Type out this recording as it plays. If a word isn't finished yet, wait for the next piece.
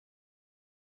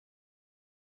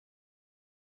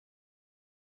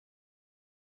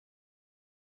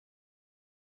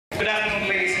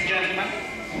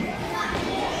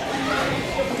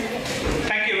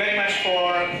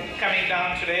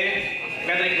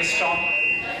this talk.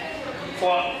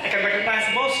 I can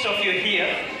recognize most of you here.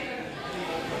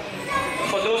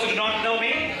 For those who do not know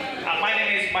me, my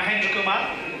name is Mahendra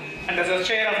Kumar, and as a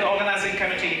chair of the organizing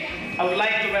committee, I would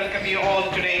like to welcome you all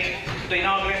today to the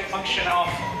inaugural function of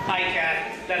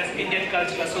ICAN, that is Indian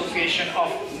Cultural Association of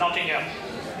Nottingham.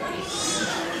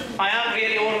 I am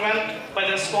really overwhelmed by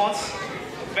the response.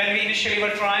 When we initially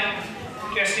were trying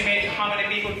to estimate how many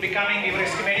people would be coming, we were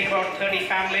estimating about 30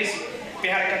 families. We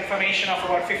had a confirmation of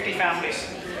about 50 families.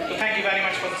 So thank you very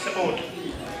much for the support.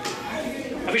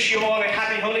 I wish you all a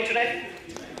happy Holi today,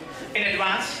 in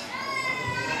advance.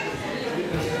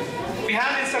 We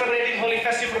have been celebrating Holi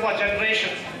festival for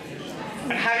generations,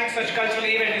 and having such cultural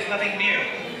event is nothing new.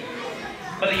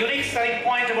 But the unique selling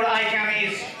point about ICAN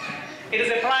is, it is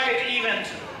a private event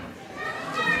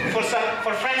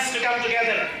for friends to come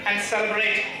together and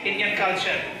celebrate Indian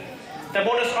culture. The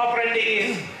modus operandi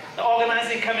is, the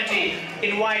organizing committee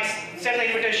sends an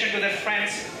invitation to their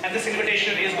friends, and this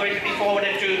invitation is going to be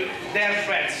forwarded to their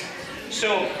friends.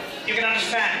 So you can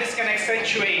understand, this can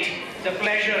accentuate the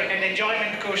pleasure and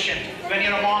enjoyment quotient when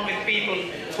you're among with people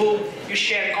who you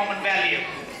share common value.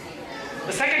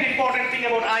 The second important thing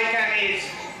about ICAN is,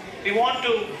 we want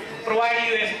to provide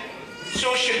you a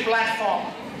social platform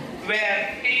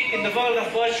where, in the world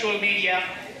of virtual media,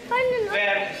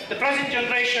 where the present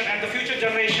generation and the future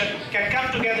generation can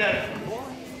come together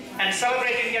and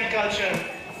celebrate Indian culture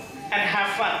and have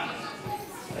fun.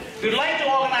 We'd like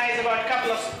to organize about a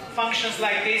couple of functions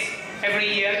like this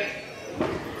every year,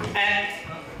 and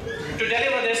to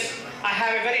deliver this, I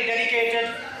have a very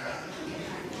dedicated,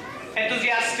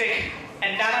 enthusiastic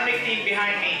and dynamic team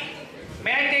behind me.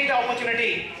 May I take the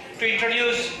opportunity to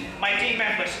introduce my team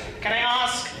members? Can I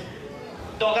ask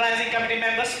the organizing committee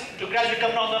members to gradually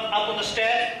come up on the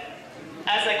stairs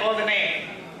as I call the name.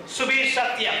 Subir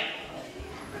Satya.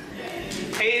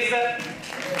 He is the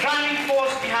driving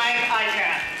force behind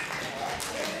ICAN.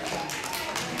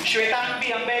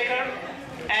 Shwetanbi Ambekar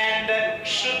and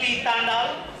Shruti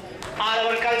Tandal are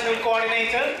our cultural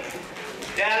coordinator.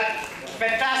 They are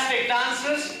fantastic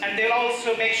dancers, and they'll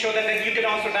also make sure that you can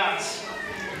also dance.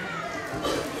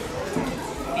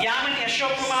 Yamini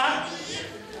Ashok Kumar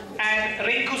and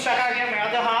Rinku Sakaria, my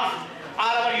other half,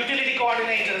 are our utility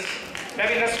coordinators. They've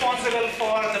been responsible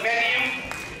for the venue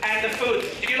and the food.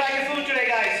 Did you like the food today,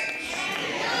 guys?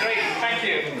 Great, thank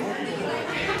you.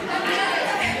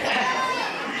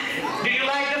 Did you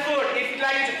like the food? If you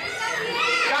like it,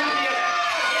 come here.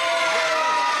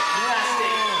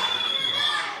 Fantastic.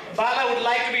 Bala would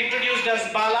like to be introduced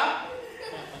as Bala,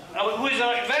 who is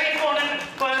a very important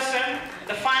person,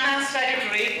 the finance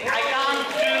secretary. I can't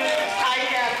do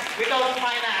ICAN without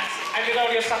finance and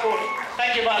without your support.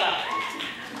 Thank you, Bala.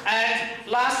 And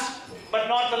last but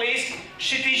not the least,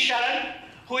 Shiti Sharan,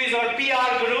 who is our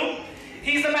PR guru.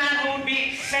 He's the man who would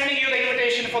be sending you the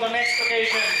invitation for the next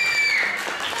occasion.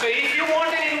 So if you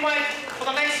want an invite for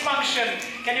the next function,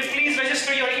 can you please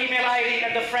register your email ID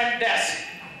at the front desk?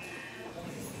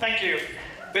 Thank you.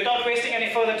 Without wasting any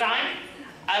further time,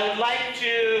 I would like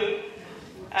to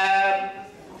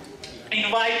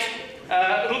invite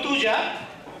Rutuja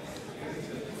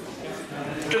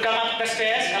to come up the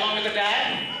stairs along with the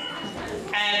dad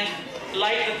and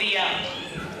light the diya.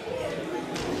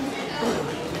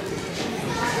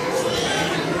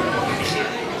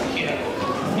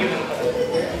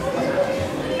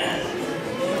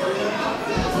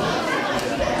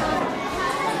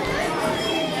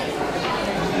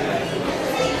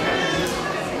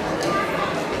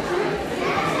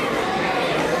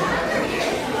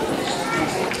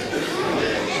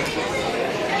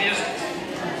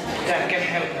 Can you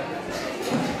help?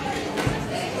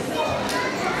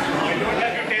 I don't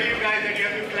have to tell you guys that you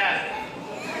have to clap.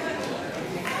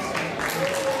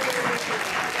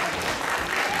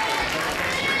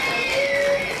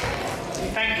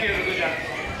 Thank you, Rutuja.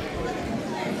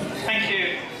 Thank you.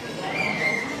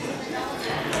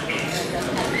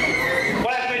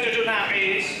 What I'm going to do now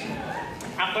is,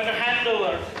 I'm going to hand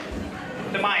over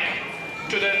the mic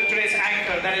to today's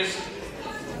anchor, that is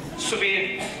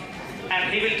Subir,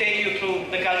 and he will take you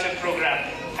through the culture program.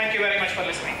 Thank you very much for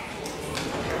listening.